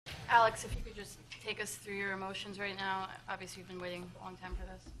Alex, if you could just take us through your emotions right now. Obviously, you've been waiting a long time for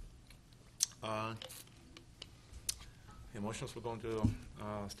this. Emotions for going to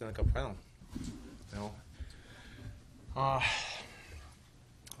Stanley Cup Final. You know, I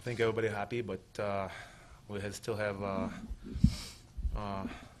think everybody happy, but we still have not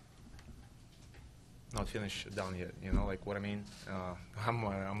finished down yet. You know, like what I mean. I'm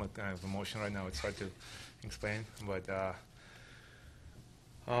a kind of emotional right now. It's hard to explain, but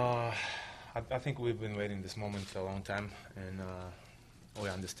I think we've been waiting this moment for a long time, and we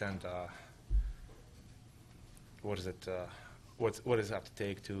understand what does it have to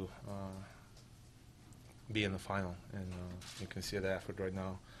take to be in the final, and you can see the effort right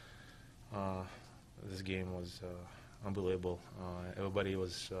now. This game was unbelievable. Everybody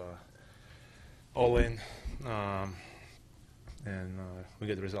was all in, and we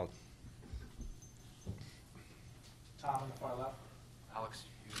get the result. Tom on the far left. Alex,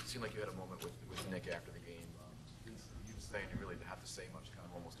 you seemed like you had a moment with Nick after the game. You were saying you really didn't have to say much, kind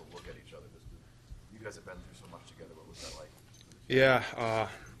of almost to look at each other. You guys have been through so much together. What was that like? Yeah,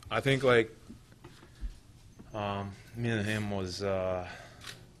 I think like me and him was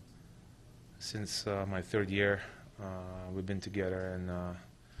since my third year. We've been together, and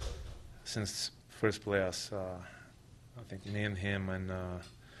since first playoffs, I think me and him and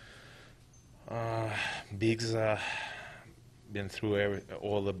Biggs been through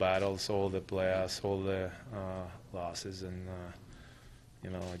all the battles, all the playoffs, all the losses, and you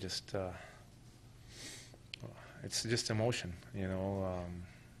know, it's just emotion, you know.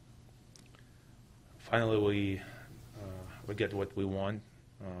 Finally, we get what we want,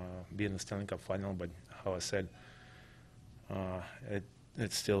 be in the Stanley Cup Final. But how I said,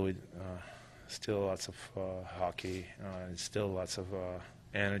 it's still lots of hockey, and still lots of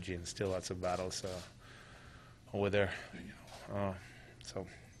energy, and still lots of battles over there. So.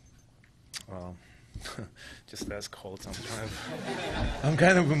 Just as cold. I'm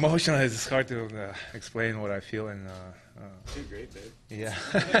kind of emotional. It's hard to explain what I feel. And too great, babe. Yeah,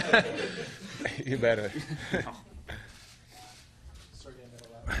 you better.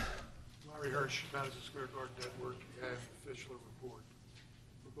 Larry Hirsch, Madison Square Garden Network, and official report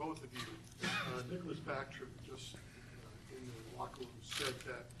for both of you. Nicholas Backstrom just in the locker room said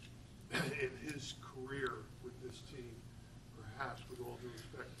that in his career with this team, perhaps with all due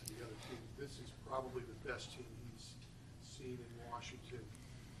respect to the other team, this is probably the best team he's seen in Washington.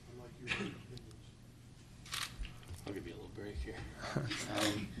 Unlike your opinions. I'll give you a little break here.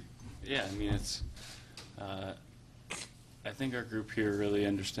 Yeah, I mean, it's. I think our group here really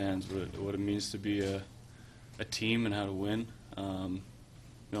understands what it means to be a team and how to win. You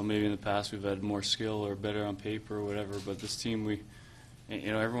know, maybe in the past we've had more skill or better on paper or whatever, but this team,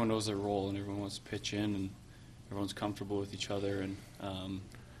 you know, everyone knows their role and everyone wants to pitch in, and everyone's comfortable with each other. And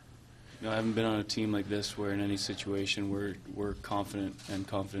you know, I haven't been on a team like this where in any situation we're confident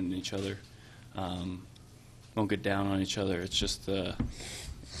in each other. Don't get down on each other. It's just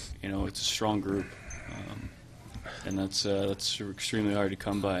you know, it's a strong group, and that's extremely hard to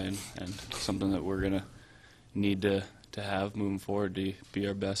come by, and something that we're gonna need to have moving forward to be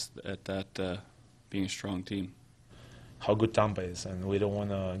our best at that, being a strong team. How good Tampa is, and we don't want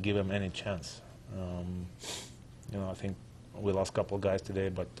to give them any chance. You know, I think we lost a couple of guys today,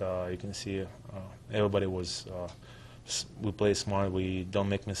 but you can see everybody was. We play smart. We don't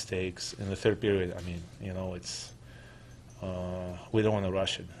make mistakes in the third period. I mean, you know, it's we don't want to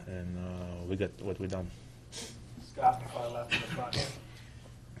rush it, and we get what we done. Scott, far left in the front.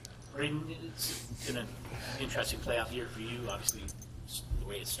 Braden, it's been an interesting playoff year for you. Obviously, the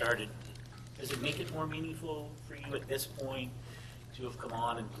way it started. Does it make it more meaningful for you at this point to have come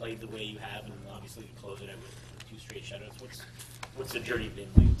on and played the way you have, and obviously to close it out with 2 straight shutouts? What's the journey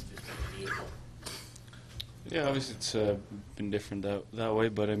been like to this point for you? Yeah, obviously it's been different that way,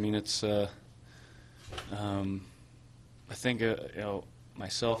 but I mean it's. I think you know,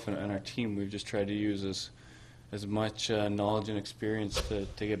 myself and our team, we've just tried to use as much knowledge and experience to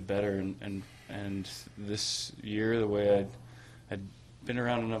get better, and this year the way I'd been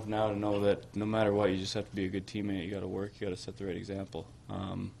around enough now to know that no matter what, you just have to be a good teammate. You got to work. You got to set the right example,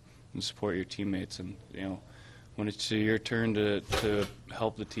 and support your teammates. And you know, when it's your turn to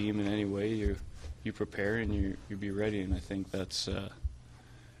help the team in any way, you prepare and you be ready. And I think that's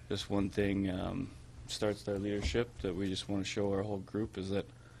just one thing starts our leadership that we just want to show our whole group is that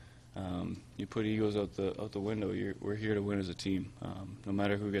you put egos out the window. We're here to win as a team. No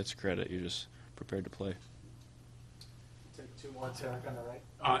matter who gets credit, you're just prepared to play. Take 2 more, Tarek on the right.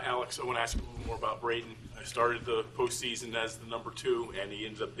 Alex, I want to ask you a little more about Braden. I started the postseason as the number 2, and he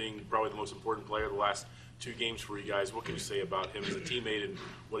ends up being probably the most important player the last 2 games for you guys. What can you say about him as a teammate and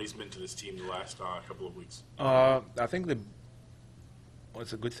what he's meant to this team the last couple of weeks? I think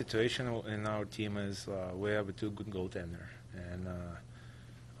what's a good situation in our team is we have a 2 good goaltender, and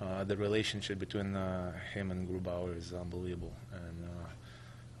the relationship between him and Grubauer is unbelievable.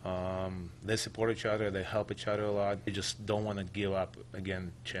 And they support each other, they help each other a lot. They just don't want to give up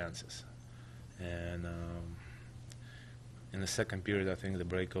again chances. And in the second period, I think the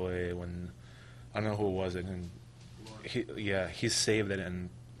breakaway when I don't know who was it, and he saved it, and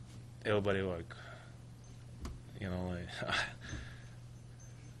everybody like, you know, like,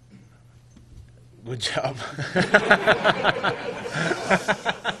 good job.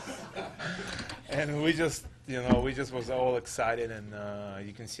 And we just was all excited, and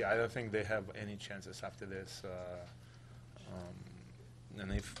you can see I don't think they have any chances after this. And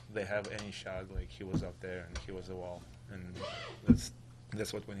if they have any shot, like he was up there and he was the wall, and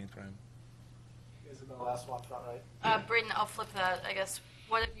that's what we need from him. Isabel, last one front right. Braden, I'll flip that. I guess,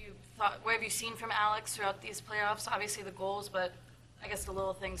 what have you thought? What have you seen from Alex throughout these playoffs? Obviously the goals, but I guess the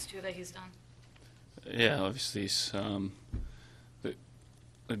little things too that he's done. Yeah, obviously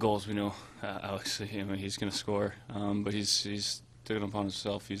the goals we know. Alex, he's going to score, but he's taken it upon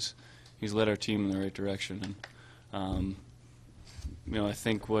himself. He's led our team in the right direction, and I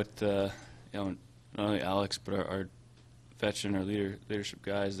think what not only Alex but our veteran, our leadership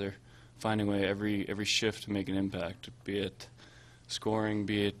guys, they're finding a way every shift to make an impact, be it scoring,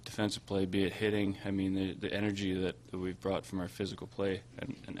 be it defensive play, be it hitting. I mean, the energy that we've brought from our physical play,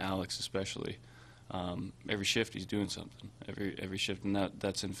 and Alex especially. Every shift he's doing something. Every shift, and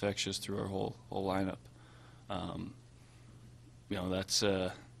that's infectious through our whole lineup. That's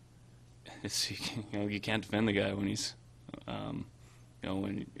it's you can't defend the guy when he's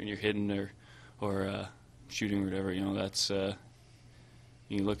when you're hitting or shooting or whatever. That's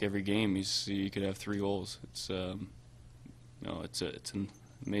you look every game. You could have 3 goals. It's it's an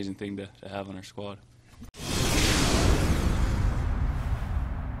amazing thing to have on our squad.